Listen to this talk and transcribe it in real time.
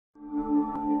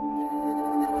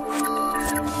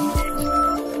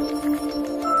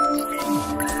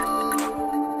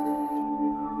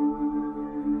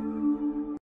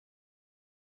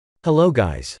Hello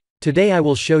guys. Today I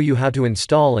will show you how to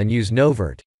install and use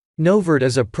Novert. Novert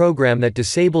is a program that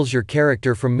disables your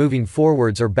character from moving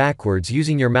forwards or backwards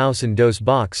using your mouse in DOS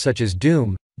box such as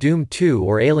Doom, Doom 2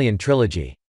 or Alien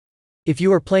Trilogy. If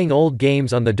you are playing old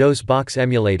games on the DOS BOX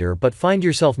emulator but find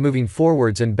yourself moving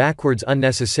forwards and backwards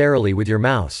unnecessarily with your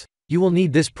mouse, you will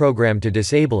need this program to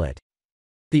disable it.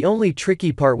 The only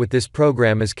tricky part with this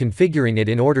program is configuring it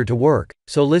in order to work,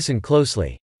 so listen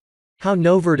closely. How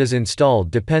Novert is installed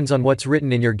depends on what's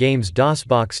written in your game's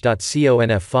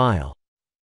dosbox.conf file.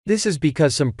 This is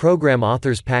because some program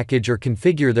authors package or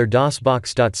configure their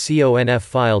dosbox.conf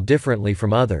file differently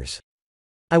from others.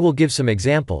 I will give some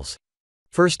examples.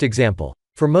 First example.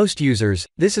 For most users,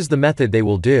 this is the method they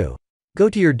will do. Go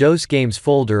to your DOS games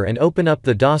folder and open up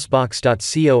the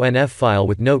dosbox.conf file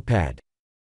with Notepad.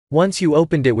 Once you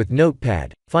opened it with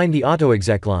Notepad, find the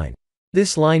autoexec line.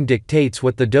 This line dictates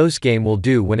what the DOS game will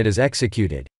do when it is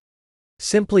executed.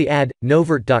 Simply add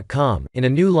novert.com in a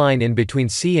new line in between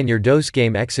C and your DOS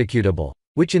game executable,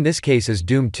 which in this case is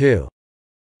Doom 2.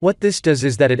 What this does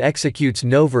is that it executes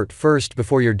Novert first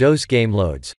before your DOS game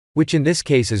loads, which in this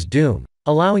case is Doom,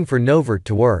 allowing for Novert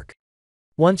to work.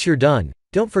 Once you're done,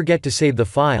 don't forget to save the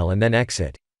file and then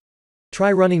exit.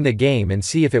 Try running the game and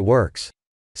see if it works.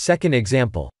 Second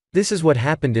example. This is what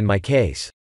happened in my case.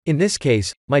 In this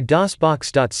case, my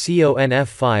dosbox.conf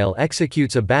file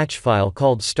executes a batch file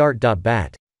called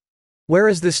start.bat. Where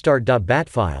is this start.bat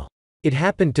file? It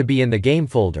happened to be in the game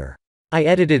folder. I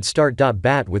edited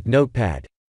start.bat with Notepad.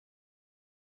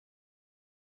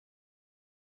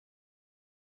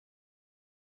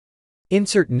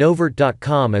 Insert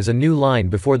novert.com as a new line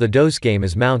before the DOS game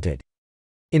is mounted.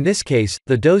 In this case,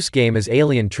 the DOS game is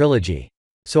Alien Trilogy.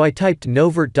 So I typed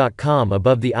novert.com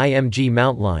above the img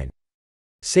mount line.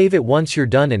 Save it once you're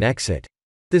done and exit.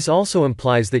 This also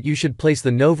implies that you should place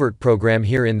the Novert program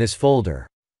here in this folder.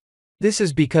 This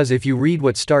is because if you read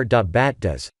what start.bat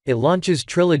does, it launches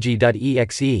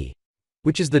trilogy.exe,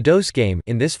 which is the DOS game,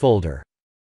 in this folder.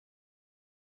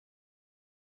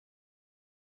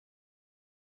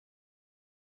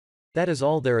 That is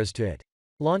all there is to it.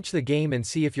 Launch the game and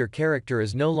see if your character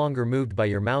is no longer moved by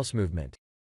your mouse movement.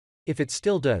 If it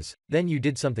still does, then you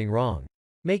did something wrong.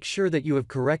 Make sure that you have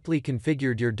correctly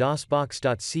configured your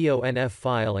dosbox.conf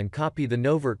file and copy the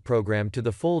Novert program to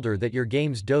the folder that your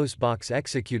game's DOS box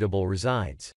executable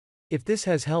resides. If this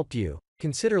has helped you,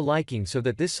 consider liking so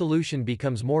that this solution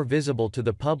becomes more visible to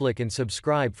the public and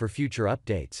subscribe for future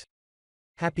updates.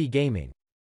 Happy gaming!